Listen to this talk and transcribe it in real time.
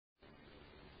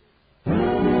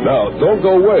Now, don't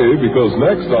go away, because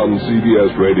next on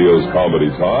CBS Radio's Comedy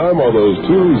Time are those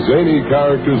two zany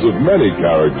characters of many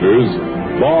characters,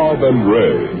 Bob and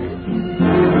Ray.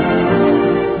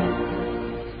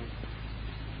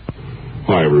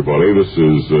 Hi, everybody. This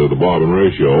is the Bob and Ray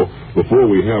Show. Before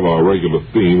we have our regular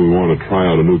theme, we want to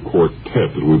try out a new quartet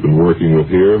that we've been working with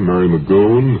here. Mary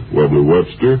Magoon, Webley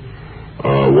Webster,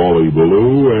 Wally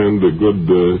Ballou, and a good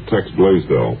Tex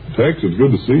Blaisdell. Tex, it's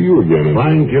good to see you again.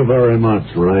 Thank you very much,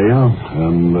 Ray.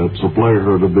 And it's a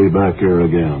pleasure to be back here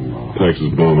again. Tex has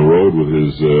been on the road with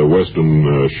his Western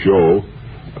show.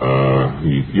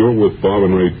 You're with Bob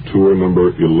and Ray tour number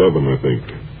 11, I think.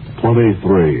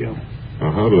 23.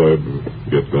 How did I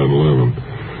get that 11?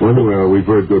 Well, anyway, we've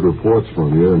heard good reports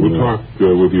from you. We'll talk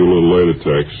with you a little later,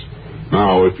 Tex.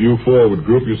 Now, if you four would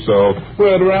group yourself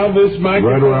right around this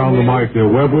microphone. Right around the mic there.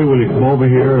 Webley, will you come over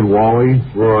here? And Wally?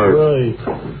 Right.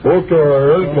 Okay,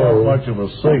 that's not much of a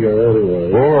singer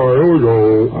anyway. All right, here we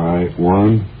go. All right,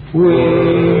 one.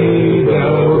 Way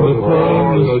down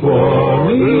upon the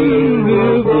Swanee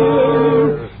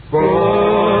River,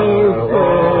 far,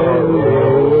 far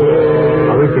away.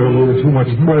 I think there's a little too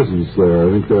much presence there.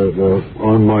 I think that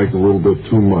on mic a little bit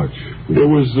too much. It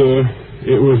was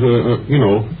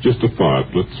just a thought.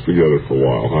 Let's forget it for a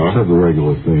while, huh? Let's have the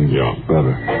regular theme. Yeah.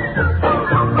 Better.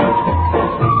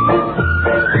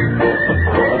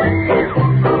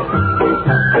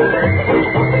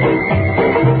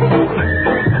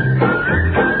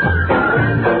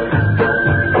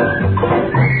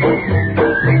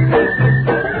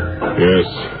 Yes,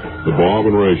 the Bob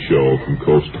and Ray Show from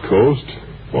coast to coast.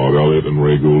 Bob Elliott and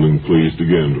Ray Goulding pleased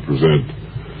again to present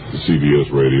the CBS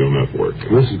Radio Network.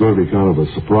 This is going to be kind of a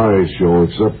surprise show,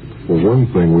 except for one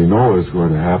thing we know is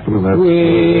going to happen, and that's...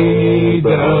 Way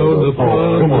down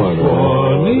upon the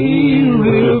Swanee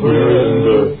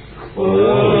River.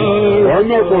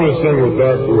 I'm not going to sing with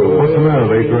that group. What's the matter?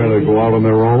 Are they trying to go out on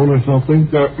their own or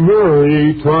something?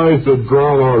 Mary tries to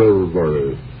drown out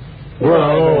everybody.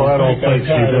 Well, I don't think she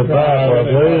did that,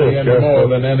 any more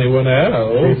than anyone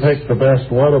else. She picked the best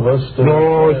one of us.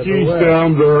 No, she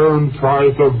stands there and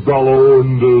tries to bellow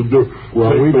and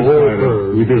well,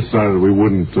 we decided we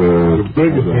wouldn't... a big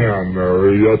ham,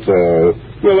 Mary, that's all.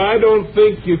 Well, I don't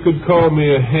think you could call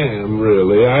me a ham,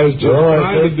 really. I was just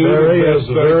trying to do Mary has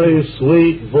a very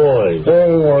sweet voice.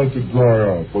 Oh, I could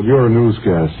dry up. Well, you're a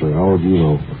newscaster. How would you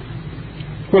know?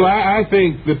 Well, I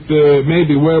think that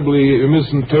maybe Webley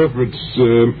misinterprets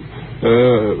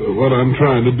what I'm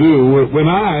trying to do. When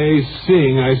I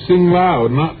sing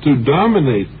loud, not to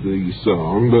dominate the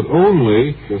song, but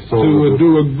only to do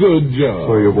a good job.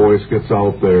 So your voice gets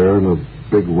out there in a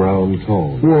big round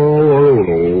tone. Well, I don't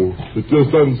know. It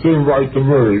just doesn't seem right to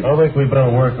me. I think we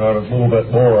better work on it a little bit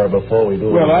more before we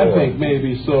do it. Well, I think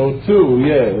maybe so, too,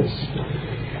 yes.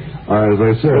 As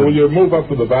I said... Will you move up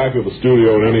to the back of the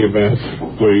studio in any event,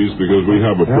 please, because we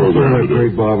have a program to do.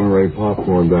 Great Bob and Ray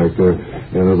popcorn back there.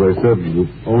 And as I said, the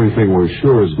only thing we're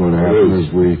sure is going to happen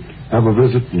is we have a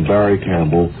visit from Barry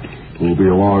Campbell, who will be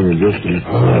along in just a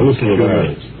listen to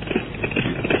that.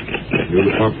 Hear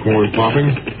the popcorn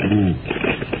popping?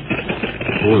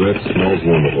 Oh, that smells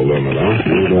wonderful, doesn't it,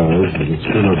 huh? It does. It's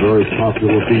been a very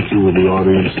popular feature with the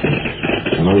audience.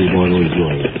 I know you're going to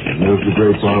enjoy it. And there's the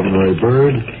great Bob and Ray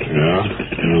Bird. Yeah.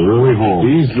 They're really home.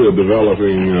 He's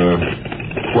developing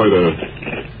quite a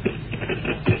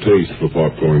taste for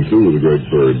popcorn, too, the great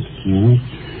Bird.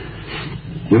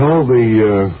 Mm-hmm. You know,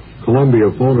 the Columbia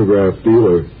phonograph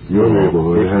dealer in your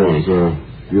neighborhood has,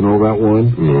 you know that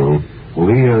one? No. Well,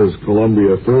 he has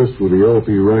Columbia first with the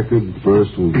LP record,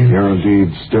 first with guaranteed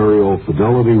stereo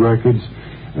fidelity records,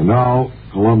 and now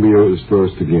Columbia is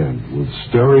first again with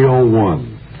Stereo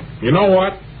 1. You know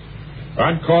what?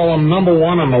 I'd call him number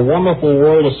one in the wonderful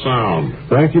world of sound.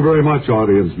 Thank you very much,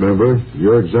 audience member.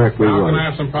 You're exactly now, right. Can I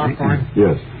have some popcorn?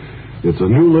 Yes. It's a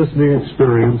new listening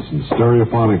experience in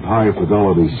stereophonic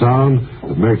high-fidelity sound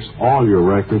that makes all your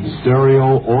records,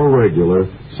 stereo or regular,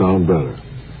 sound better.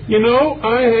 You know,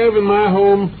 I have in my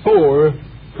home 4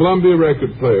 Columbia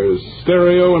record players,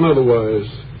 stereo and otherwise.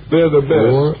 They're the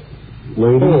best.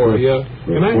 4, yeah.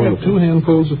 Can I have 2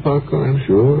 handfuls of popcorn?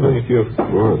 Sure. Thank you.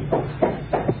 Sure.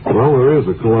 Well, there is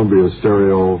a Columbia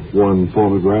Stereo 1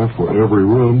 phonograph for every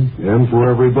room and for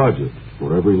every budget,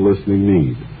 for every listening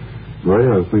need. Ray,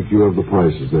 I think you have the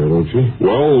prices there, don't you?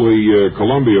 Well, the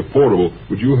Columbia Portable,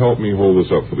 would you help me hold this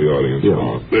up for the audience?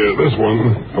 Yeah. There, this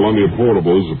one, Columbia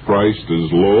Portable, is priced as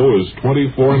low as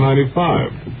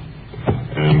 $24.95.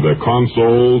 And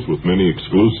consoles with many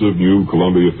exclusive new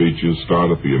Columbia features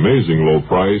start at the amazing low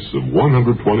price of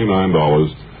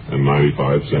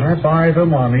 $129.95. Can I buy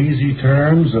them on easy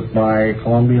terms at my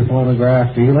Columbia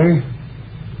phonograph dealer?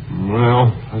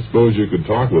 Well, I suppose you could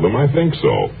talk with them. I think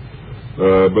so.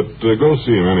 But go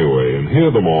see them anyway and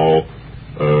hear them all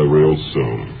real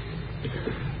soon.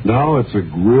 Now it's a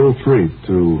real treat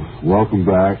to welcome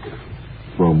back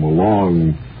from a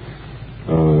long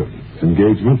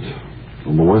engagement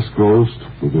from the West Coast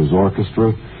with his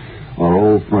orchestra, our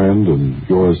old friend, and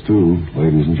yours too,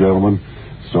 ladies and gentlemen,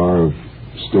 star of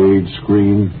stage,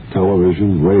 screen,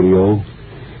 television, radio,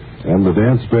 and the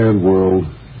dance band world,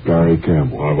 Barry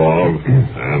Campbell. Hi, Bob.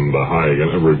 And hi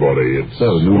again, everybody. It's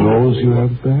so, new nose you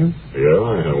have, Ben? Yeah,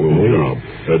 I had a little job.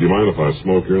 Do you mind if I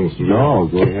smoke here in the studio? No,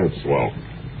 go ahead. Swell.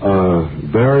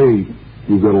 Barry,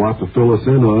 you've got a lot to fill us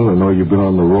in on. I know you've been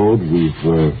on the road.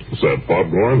 What's that,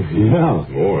 popcorn? Yeah.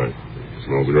 Boy,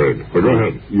 smells great. But go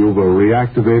ahead. You've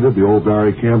reactivated the old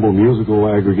Barry Campbell musical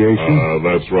aggregation.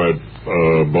 That's right,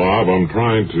 Bob. I'm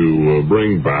trying to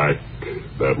bring back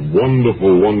that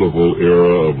wonderful, wonderful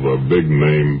era of a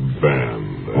big-name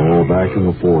band. Oh, back in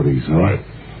the 40s, huh? Right.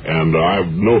 And I've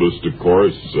noticed, of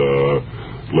course,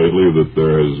 lately that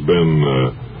there has been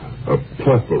a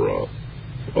plethora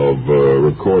of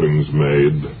recordings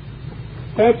made.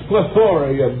 That's plethora,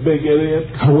 you big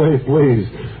idiot. Wait, please.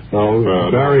 No,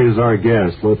 Barry is our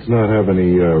guest. Let's not have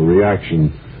any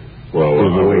reaction. Well,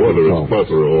 whether it's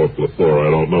plethora or plethora,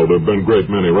 I don't know. There have been a great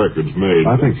many records made.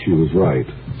 I think she was right.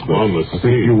 On the I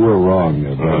think you were wrong.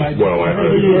 Well, it's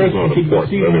not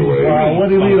important anyway.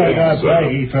 What do you mean I got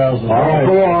baggy trousers? All right.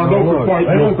 Go on, don't fight.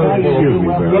 They look baggy. Excuse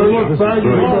me, Barry. They look baggy.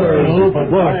 Look,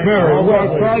 Barry,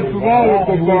 Try to all of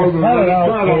them. Cut it out,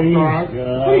 please. All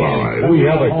right. we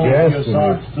have a guest.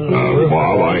 Bob,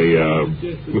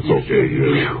 it's okay.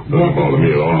 It doesn't bother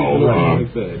me at all.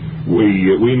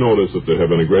 We noticed that there have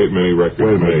been a great many records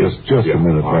Wait a made. minute, just a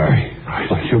minute, Barry.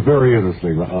 You're very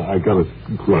interesting. I got to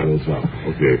clear this up.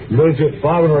 Okay. Midget,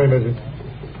 Bob and Ray Midget.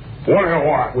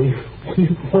 What? We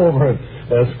go over and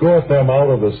escort them out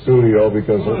of the studio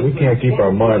because we can't keep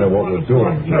our mind on what we're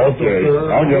doing. Okay.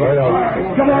 I'll get right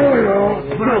out. Come on,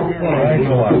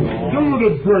 Come on. do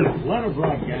the trick. Let her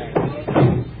broadcast.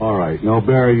 All right. Now,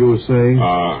 Barry, you were saying?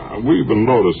 We've been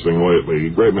noticing lately a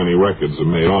great many records are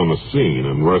made on the scene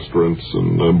in restaurants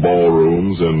and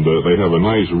ballrooms, and they have a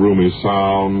nice roomy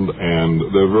sound, and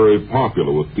they're very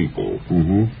popular with people.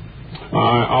 Mm-hmm.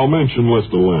 I'll mention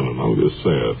Lester Lennon. I'll just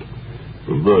say it.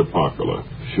 They're very popular.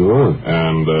 Sure.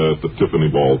 And at the Tiffany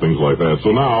Ball, things like that.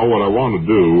 So now what I want to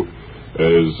do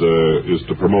is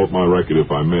to promote my record,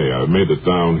 if I may. I made it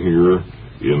down here.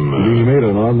 You made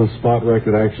an on-the-spot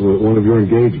record, actually, at one of your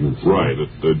engagements. Right,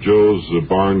 at Joe's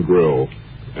Barn Grill,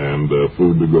 and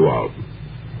food to go out.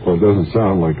 Well, it doesn't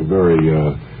sound like a very,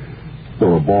 a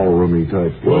ballroomy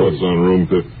type place. Well, it's on Route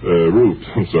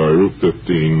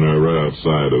 15, right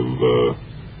outside of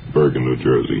Bergen, New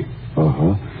Jersey.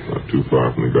 Uh-huh. Not too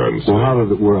far from the Garden State. Well, how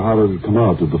did it come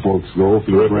out? Did the folks go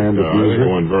for the brand of music? I think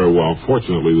it went very well.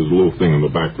 Fortunately, there's a little thing in the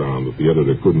background that the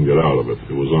editor couldn't get out of it.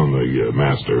 It was on the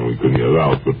master, and we couldn't get it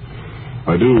out. But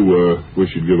I do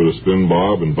wish you'd give it a spin,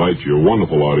 Bob. Invite your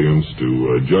wonderful audience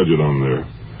to judge it on their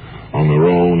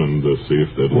own and see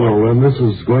if they'd like it. Well, then this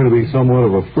is going to be somewhat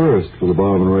of a first for the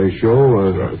Bob and Ray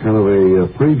Show, kind of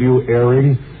a preview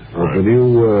airing of the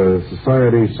new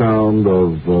society sound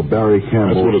of Barry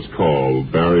Campbell. That's what it's called,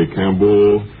 Barry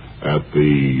Campbell at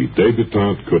the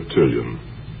Debutante Cotillion.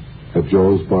 At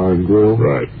Joe's Bar and Grill?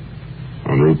 Right.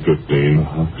 On Route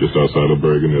 15, just outside of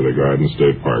Bergen near the Garden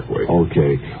State Parkway.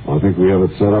 Okay. Well, I think we have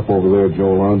it set up over there,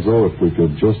 Joe Alonzo. If we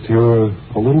could just hear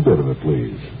a little bit of it,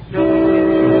 please.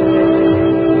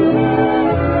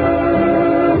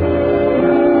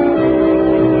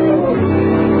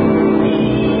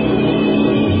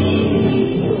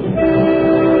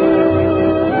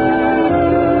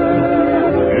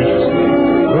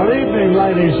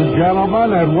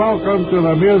 Gentlemen, and welcome to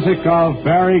the music of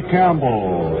Barry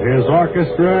Campbell, his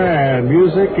orchestra, and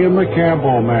music in the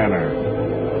Campbell manner.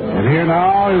 And here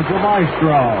now is the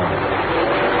maestro.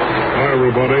 Hi,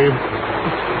 everybody.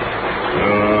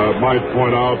 Might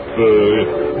point out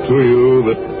to you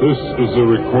that this is a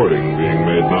recording being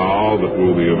made now that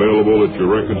will be available at your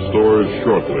record stores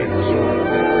shortly. So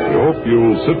we hope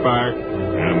you'll sit back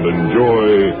and enjoy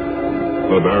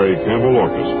the Barry Campbell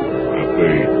Orchestra at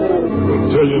the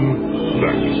Cotillion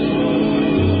Steaks.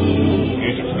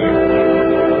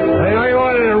 Hey, I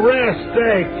ordered a rare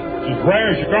steak. As rare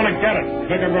as you're gonna get it.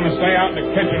 Think I'm gonna stay out in the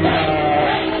kitchen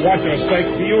watching a steak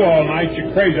for you all night?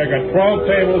 You're crazy. I got 12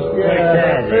 tables to take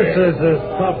care of. This is as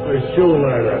tough as shoe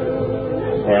leather.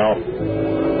 Well,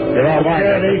 you don't like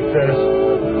can't it. eat this.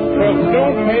 Well,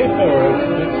 don't pay for it.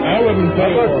 I wouldn't pay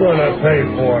I'm not for going it. to pay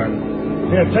for it.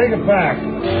 Here, take it back.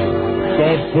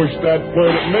 Don't push that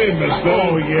plate at me, mister.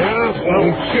 Oh, yeah?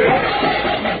 Oh, shit.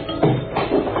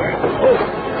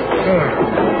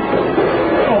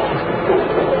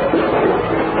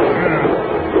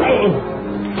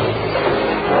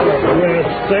 Red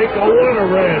steak. I want a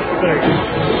red steak.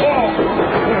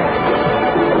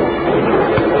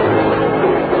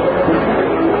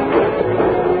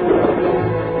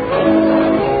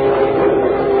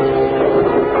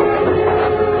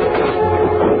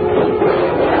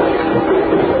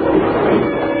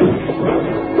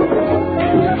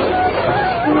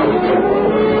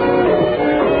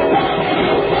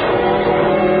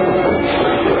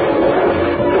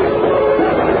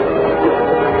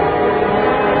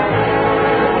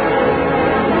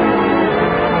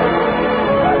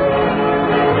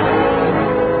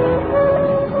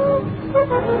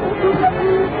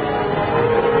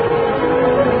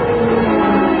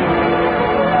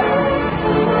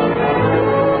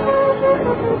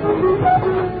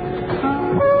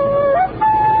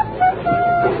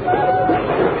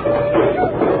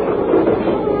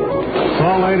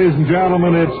 Ladies and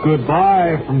gentlemen, it's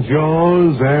goodbye from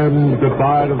Joe's and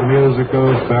goodbye to the music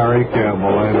of Barry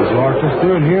Campbell and his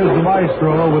orchestra. And here's the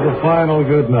maestro with a final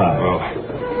good night. Well,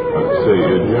 say,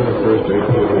 did you have a first aid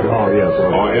kit? Oh, yes.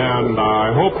 Oh, and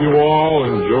I hope you all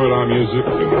enjoyed our music,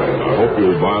 and I hope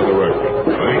you'll buy the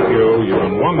record. Thank you. You've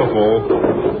been wonderful.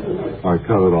 I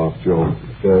cut it off, Joe.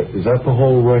 Is that the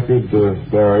whole record,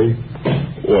 Barry?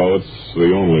 Well, it's the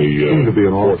only... Seemed to be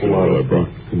an awful lot of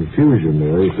confusion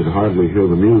there. You could hardly hear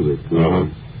the music.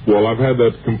 Well, I've had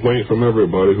that complaint from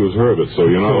everybody who's heard it, so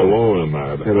you're not alone in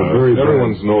that.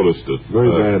 Everyone's noticed it. Very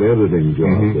bad editing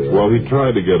job there. Well, he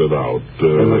tried to get it out.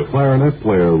 And the clarinet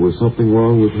player, was something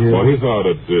wrong with him? Well, he thought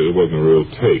it wasn't a real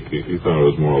take. He thought it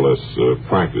was more or less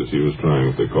practice. He was trying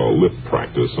what they call lip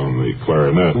practice on the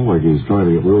clarinet. Oh, like he was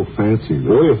trying to get real fancy there.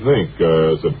 What do you think?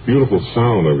 It's a beautiful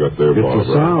sound I've got there, Bob.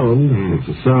 It's a sound. It's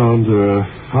a sound.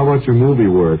 How about your movie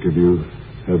work? Have you...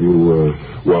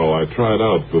 Well, I tried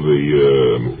out for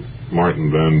the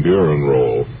Martin Van Buren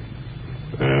role,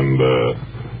 and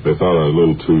they thought I was a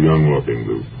little too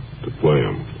young-looking to play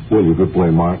him. Well, you could play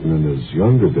Martin in his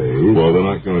younger days. Well, they're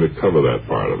not going to cover that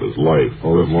part of his life.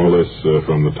 More or less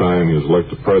from the time he was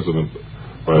elected president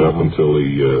right up until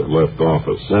he left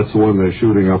office. That's the one they're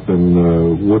shooting up in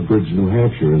Woodbridge, New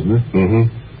Hampshire, isn't it? Mm-hmm.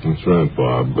 That's right,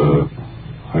 Bob.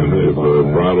 And they've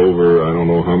brought over, I don't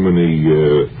know how many...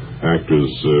 actors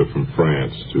from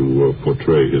France to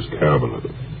portray his cabinet.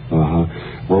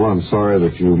 Well, I'm sorry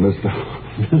that you missed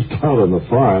out on the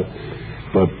part,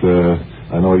 but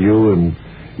I know you and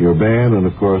your band and,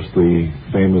 of course, the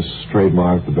famous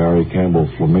trademark, the Barry Campbell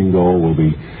Flamingo, will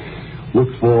be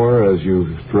looked for as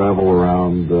you travel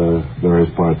around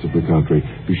various parts of the country.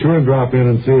 Be sure and drop in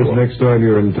and see us next time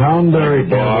you're in town, Barry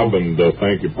Campbell. Bob, and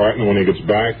thank your partner when he gets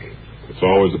back. It's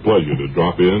always a pleasure to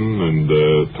drop in and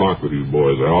talk with you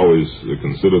boys. I always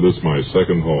consider this my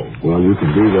second home. Well, you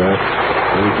can do that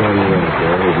anytime you want,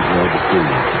 Barry. We'll be glad to see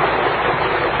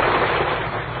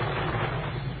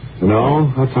you.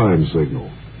 Now, a time signal.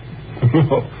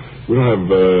 We don't have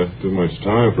too much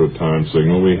time for a time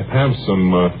signal. We have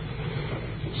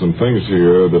some things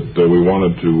here that we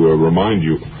wanted to remind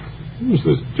you. Who's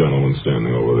this gentleman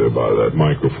standing over there by that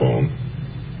microphone?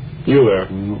 You there? I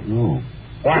don't know.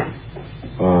 What?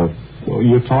 Well,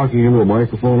 you're talking into a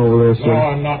microphone over there, sir? No,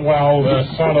 I'm not. Well,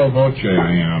 sotto voce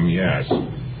I am, yes.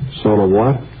 Sort of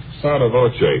what? Sotto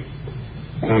voce.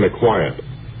 Kind of quiet.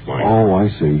 Like. Oh, I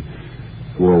see.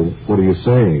 Well, what are you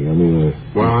saying? I mean...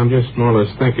 well, I'm just more or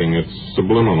less thinking it's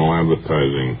subliminal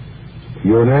advertising.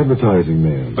 You're an advertising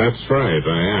man. That's right,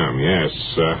 I am, yes.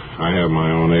 I have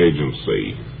my own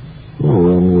agency. Well,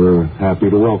 then we're happy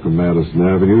to welcome Madison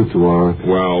Avenue to our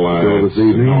show this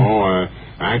evening. No,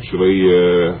 actually,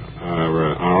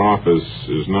 our office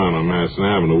is not on Madison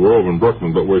Avenue. We're over in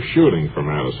Brooklyn, but we're shooting from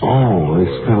Madison Avenue. Oh,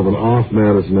 it's kind of an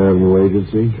off-Madison Avenue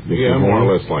agency? Yeah, more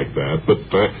or less like that. But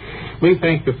we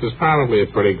think that there's probably a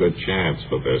pretty good chance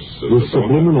for this. The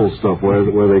subliminal stuff, where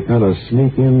they kind of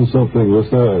sneak in something.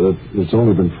 It's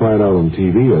only been tried out on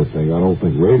TV, I think. I don't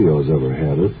think radio's ever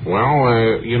had it. Well,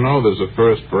 there's a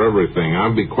first for everything.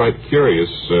 I'd be quite curious.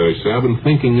 See, I've been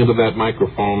thinking into that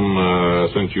microphone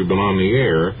since you've been on the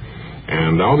air,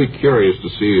 and I'll be curious to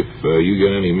see if you get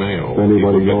any mail. If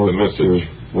anybody get knows the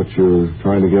message. What you're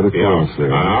trying to get across there.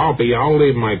 I'll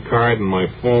leave my card and my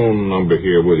phone number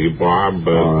here with you, Bob.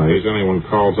 In case anyone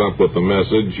calls up with the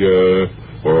message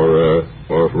or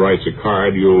writes a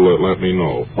card, you'll let me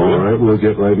know. All right, we'll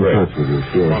get right in touch with you.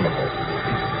 Sure. Wonderful.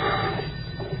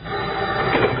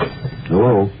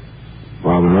 Hello,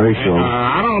 Bob and Ray Show.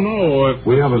 I don't know.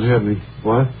 We haven't had any.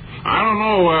 What? I don't don't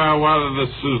know whether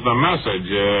this is the message,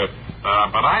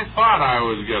 but I thought I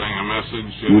was getting a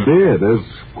message. You did. As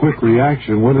quick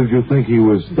reaction, what did you think he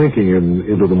was thinking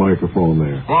into the microphone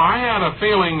there? Well, I had a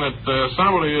feeling that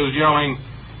somebody was yelling,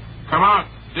 "Come out,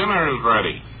 dinner is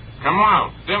ready. Come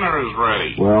out, dinner is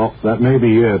ready." Well, that may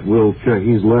be it. We'll check.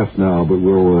 He's left now, but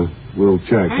we'll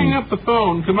check. Hang up the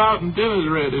phone. Come out and dinner's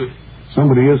ready.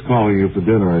 Somebody is calling you for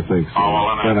dinner, I think. So Oh,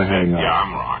 well, then better hang up. Yeah,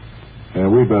 I'm wrong. And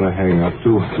we better hang up,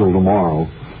 too, until tomorrow.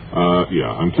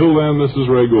 Until then, this is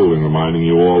Ray Goulding reminding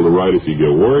you all to write if you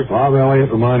get work. Bob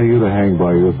Elliott reminding you to hang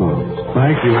by your thumbs.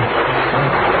 Thank you.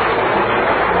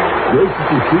 This is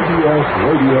the CBS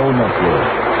Radio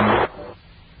Network.